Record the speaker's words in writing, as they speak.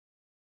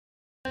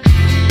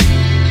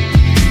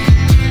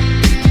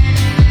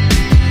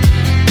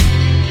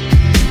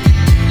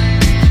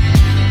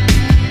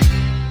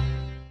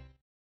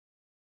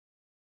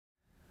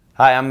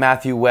Hi, I'm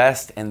Matthew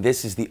West, and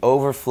this is the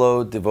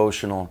Overflow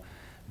Devotional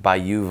by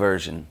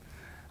YouVersion.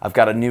 I've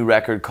got a new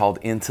record called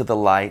Into the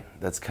Light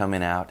that's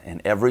coming out,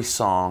 and every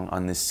song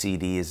on this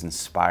CD is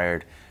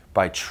inspired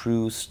by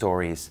true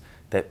stories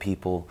that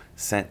people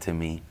sent to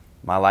me.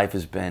 My life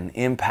has been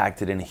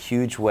impacted in a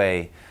huge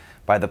way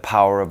by the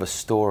power of a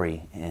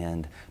story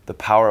and the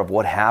power of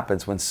what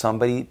happens when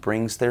somebody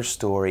brings their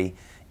story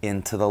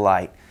into the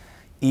light.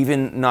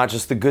 Even not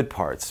just the good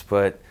parts,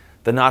 but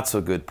the not so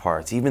good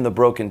parts, even the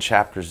broken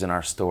chapters in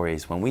our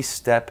stories. When we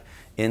step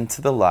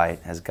into the light,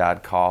 as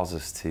God calls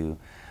us to,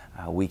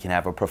 we can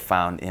have a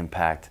profound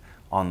impact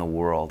on the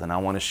world. And I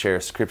want to share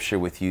a scripture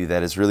with you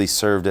that has really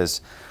served as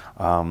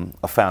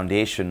a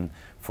foundation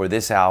for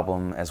this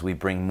album as we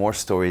bring more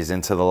stories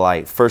into the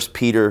light. 1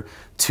 Peter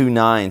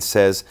 2:9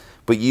 says,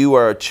 "But you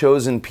are a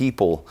chosen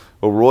people,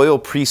 a royal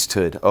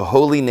priesthood, a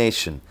holy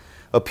nation,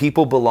 a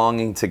people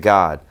belonging to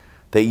God,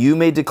 that you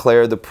may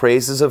declare the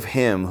praises of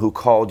Him who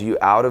called you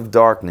out of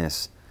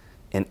darkness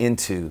and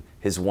into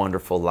His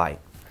wonderful light."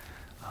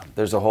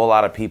 There's a whole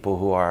lot of people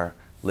who are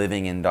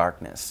living in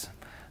darkness.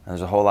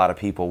 There's a whole lot of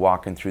people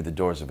walking through the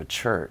doors of a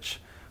church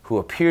who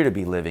appear to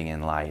be living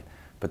in light,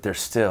 but they're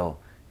still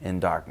in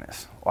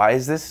darkness. Why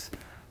is this?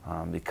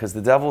 Because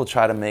the devil will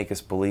try to make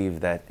us believe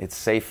that it's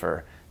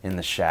safer in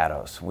the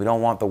shadows. We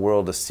don't want the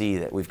world to see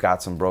that we've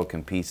got some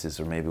broken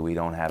pieces, or maybe we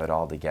don't have it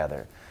all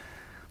together.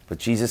 But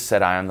Jesus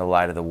said, "I am the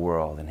light of the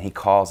world," and He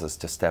calls us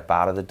to step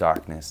out of the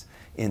darkness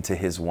into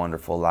His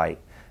wonderful light.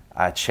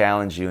 I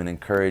challenge you and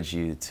encourage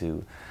you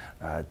to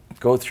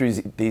go through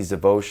these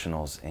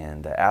devotionals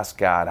and ask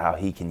God how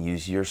He can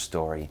use your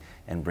story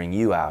and bring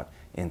you out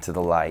into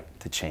the light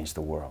to change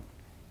the world.